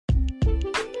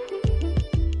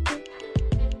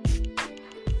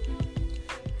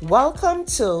Welcome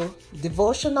to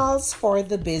Devotionals for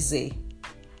the Busy.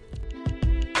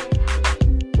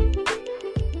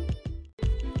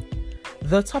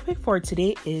 The topic for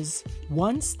today is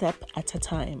one step at a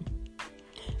time.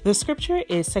 The scripture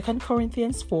is 2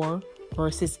 Corinthians 4,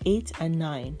 verses 8 and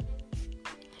 9.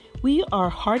 We are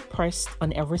hard-pressed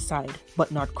on every side,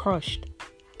 but not crushed,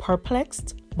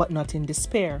 perplexed, but not in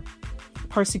despair,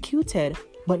 persecuted,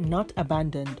 but not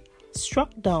abandoned, struck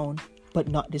down, but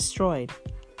not destroyed.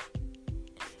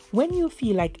 When you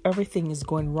feel like everything is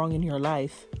going wrong in your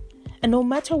life, and no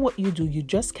matter what you do, you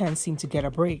just can't seem to get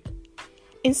a break,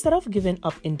 instead of giving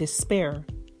up in despair,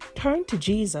 turn to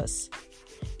Jesus.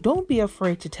 Don't be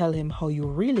afraid to tell him how you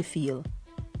really feel.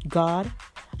 God,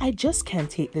 I just can't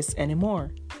take this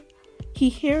anymore. He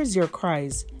hears your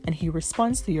cries and he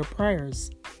responds to your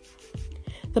prayers.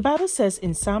 The Bible says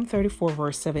in Psalm 34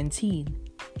 verse 17,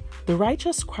 "The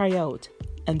righteous cry out,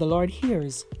 and the Lord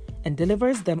hears and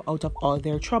delivers them out of all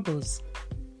their troubles."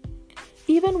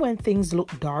 Even when things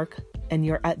look dark and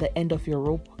you're at the end of your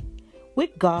rope,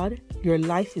 with God, your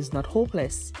life is not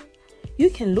hopeless. You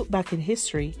can look back in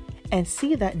history and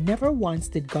see that never once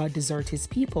did God desert his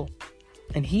people,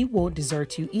 and he won't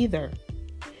desert you either.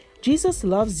 Jesus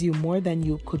loves you more than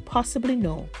you could possibly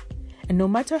know, and no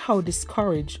matter how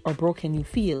discouraged or broken you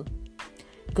feel,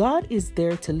 God is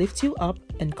there to lift you up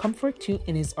and comfort you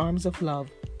in his arms of love.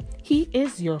 He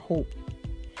is your hope.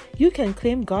 You can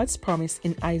claim God's promise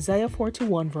in Isaiah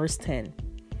 41 verse 10.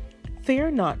 "Fear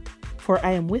not, for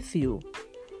I am with you.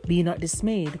 Be not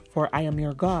dismayed, for I am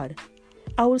your God.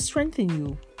 I will strengthen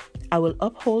you. I will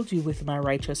uphold you with my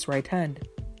righteous right hand."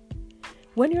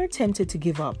 When you're tempted to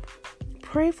give up,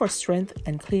 pray for strength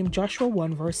and claim Joshua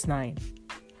 1 verse 9.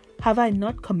 "Have I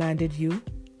not commanded you?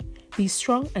 Be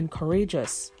strong and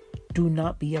courageous. Do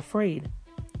not be afraid.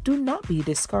 Do not be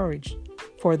discouraged,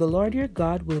 for the Lord your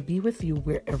God will be with you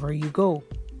wherever you go."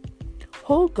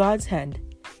 Hold God's hand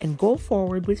and go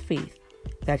forward with faith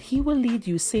that he will lead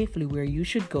you safely where you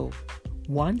should go,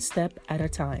 one step at a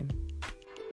time.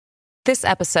 This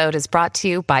episode is brought to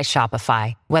you by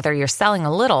Shopify. Whether you're selling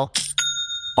a little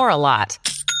or a lot,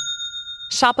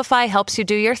 Shopify helps you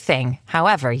do your thing,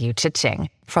 however you cha-ching.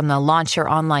 From the launch your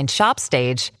online shop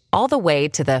stage, all the way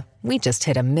to the we just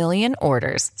hit 1 million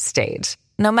orders stage.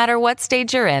 No matter what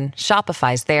stage you're in,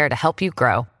 Shopify's there to help you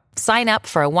grow. Sign up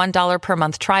for a $1 per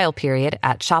month trial period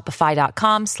at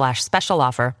shopify.com/special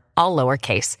offer, all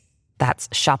lowercase. That's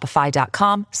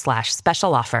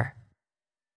shopify.com/special offer.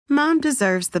 Mom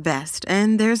deserves the best,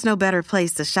 and there's no better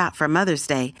place to shop for Mother's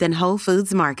Day than Whole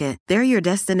Foods Market. They're your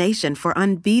destination for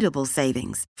unbeatable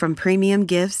savings, from premium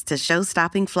gifts to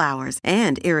show-stopping flowers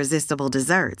and irresistible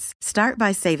desserts. Start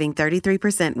by saving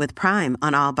 33% with Prime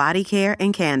on all body care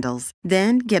and candles.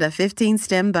 Then get a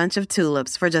 15-stem bunch of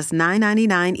tulips for just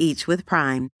 $9.99 each with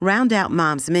Prime. Round out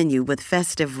Mom's menu with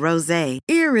festive rosé,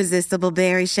 irresistible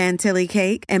berry chantilly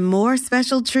cake, and more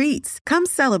special treats. Come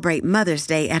celebrate Mother's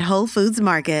Day at Whole Foods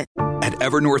Market. At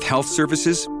Evernorth Health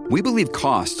Services, we believe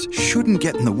costs shouldn't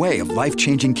get in the way of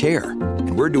life-changing care,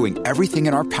 and we're doing everything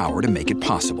in our power to make it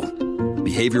possible.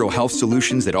 Behavioral health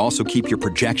solutions that also keep your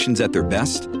projections at their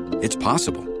best? It's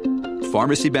possible.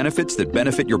 Pharmacy benefits that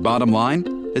benefit your bottom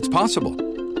line? It's possible.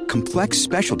 Complex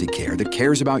specialty care that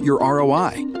cares about your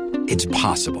ROI? It's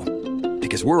possible.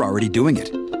 Because we're already doing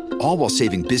it. All while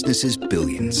saving businesses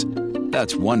billions.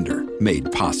 That's Wonder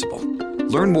made possible.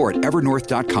 Learn more at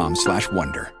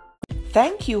evernorth.com/wonder.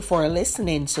 Thank you for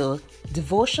listening to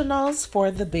Devotionals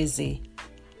for the Busy.